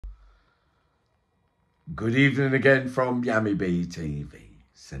Good evening again from Yummy B TV.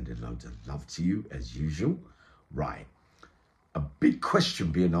 Sending loads of love to you as usual. Right. A big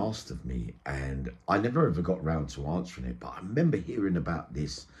question being asked of me, and I never ever got around to answering it, but I remember hearing about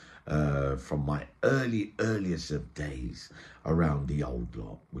this from my earliest of days around the old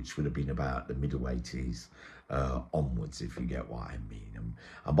lot, which would have been about the middle 80s onwards, if you get what I mean.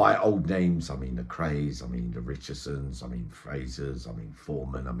 And by old names, I mean the Crays, I mean the Richardsons, I mean Frasers, I mean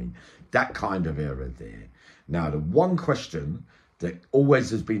Foreman, I mean that kind of era there. Now, the one question that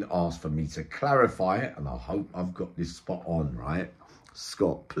always has been asked for me to clarify it, and I hope I've got this spot on, right?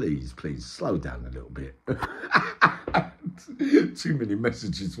 Scott, please slow down a little bit. Too many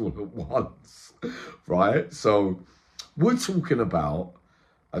messages all at once, right? So we're talking about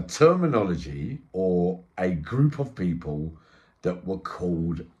a terminology or a group of people that were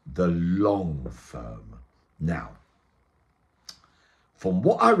called the long firm. Now, from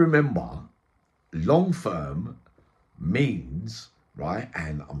what I remember, long firm means, right,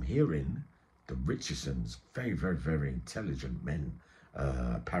 and I'm hearing the Richardsons, very intelligent men,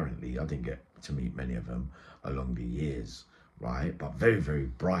 apparently. I didn't get to meet many of them along the years, right, but very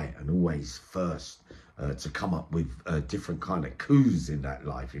bright and always first to come up with different kind of coups in that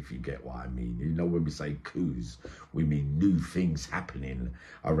life, if you get what I mean. You know, when we say coups, we mean new things happening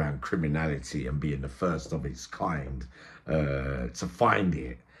around criminality and being the first of its kind to find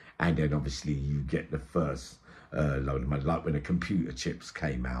it. And then obviously you get the first load of money, like when the computer chips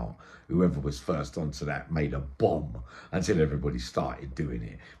came out, whoever was first onto that made a bomb until everybody started doing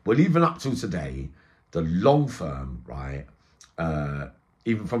it. But even up till today, the long firm, right,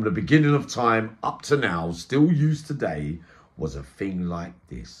 even from the beginning of time up to now, still used today, was a thing like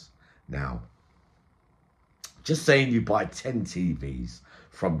this. Now, just saying you buy 10 TVs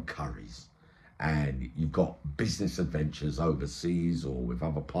from Curry's and you've got business adventures overseas or with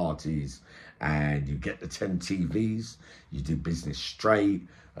other parties, and you get the 10 TVs, you do business straight,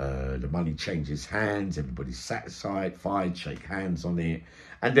 the money changes hands, everybody's satisfied, fine, shake hands on it,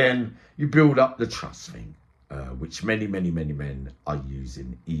 and then you build up the trust thing, which many men are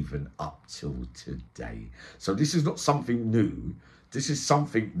using even up till today. So this is not something new. This is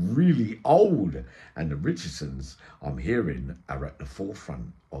something really old, and the Richardsons, I'm hearing, are at the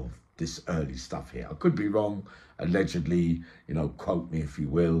forefront of this early stuff here. I could be wrong, allegedly, you know, quote me if you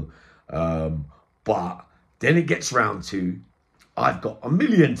will. But then it gets round to, I've got 1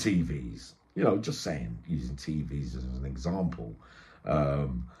 million TVs, you know, just saying, using TVs as an example.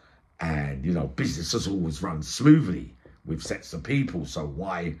 And, you know, business has always run smoothly with sets of people. So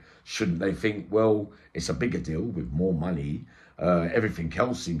why shouldn't they think, well, it's a bigger deal with more money. Everything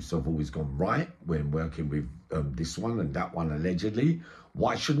else seems to have always gone right when working with this one and that one allegedly.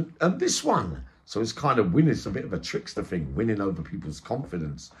 Why shouldn't this one? So it's kind of winning. It's a bit of a trickster thing, winning over people's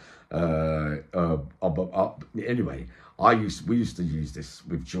confidence. Anyway, we used to use this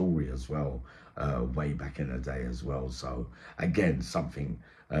with jewelry as well, way back in the day as well. So again, something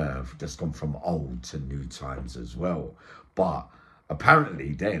that's gone from old to new times as well. But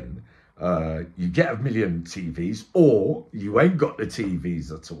apparently then, you get 1 million TVs, or you ain't got the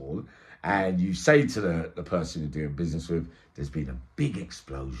TVs at all, and you say to the person you're doing business with, there's been a big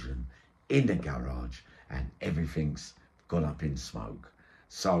explosion in the garage and everything's gone up in smoke.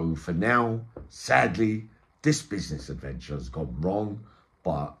 So for now, sadly, this business adventure has gone wrong,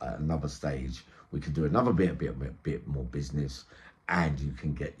 but at another stage, we can do another bit more business, and you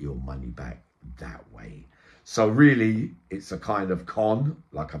can get your money back that way. So really, it's a kind of con,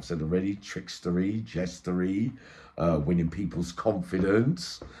 like I've said already, trickstery, jestery, winning people's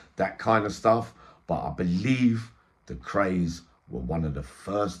confidence, that kind of stuff. But I believe the Crays were one of the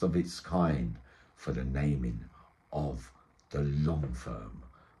first of its kind for the naming of the long firm,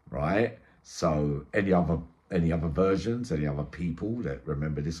 right? So any other versions, any other people that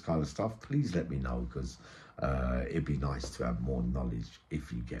remember this kind of stuff, please let me know, because it'd be nice to have more knowledge,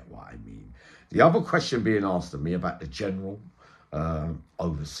 if you get what I mean. The other question being asked of me about the general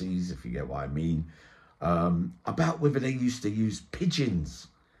overseas, if you get what I mean, about whether they used to use pigeons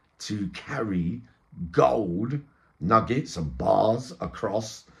to carry gold nuggets and bars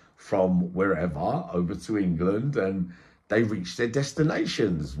across from wherever over to England, and they reached their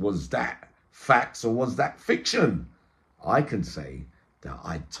destinations. Was that facts or was that fiction? I can say that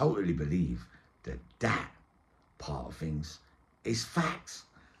I totally believe that part of things is facts.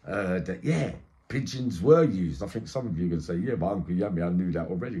 That, yeah, pigeons were used. I think some of you are going to say, yeah, but Uncle Yummy, I knew that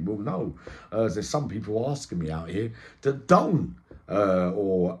already. Well, no. There's some people asking me out here that don't,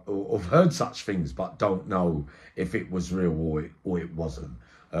 or have heard such things, but don't know if it was real or it wasn't.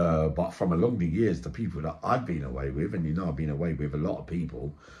 But from along the years, the people that I've been away with, and you know I've been away with a lot of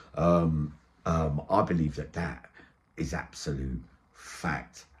people, I believe that that is absolute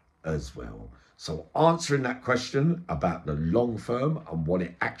fact as well. So answering that question about the long firm and what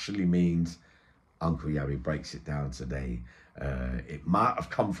it actually means, Uncle Yari breaks it down today. It might have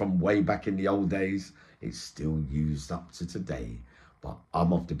come from way back in the old days. It's still used up to today. But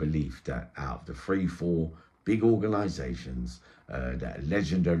I'm of the belief that out of the 3-4 big organisations that are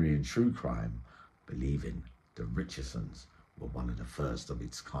legendary in true crime, believing the Richardsons were one of the first of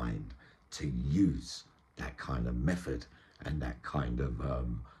its kind to use that kind of method and that kind of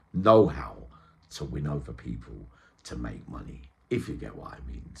know-how to win over people to make money, if you get what I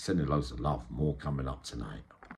mean. Sending loads of love. More coming up tonight.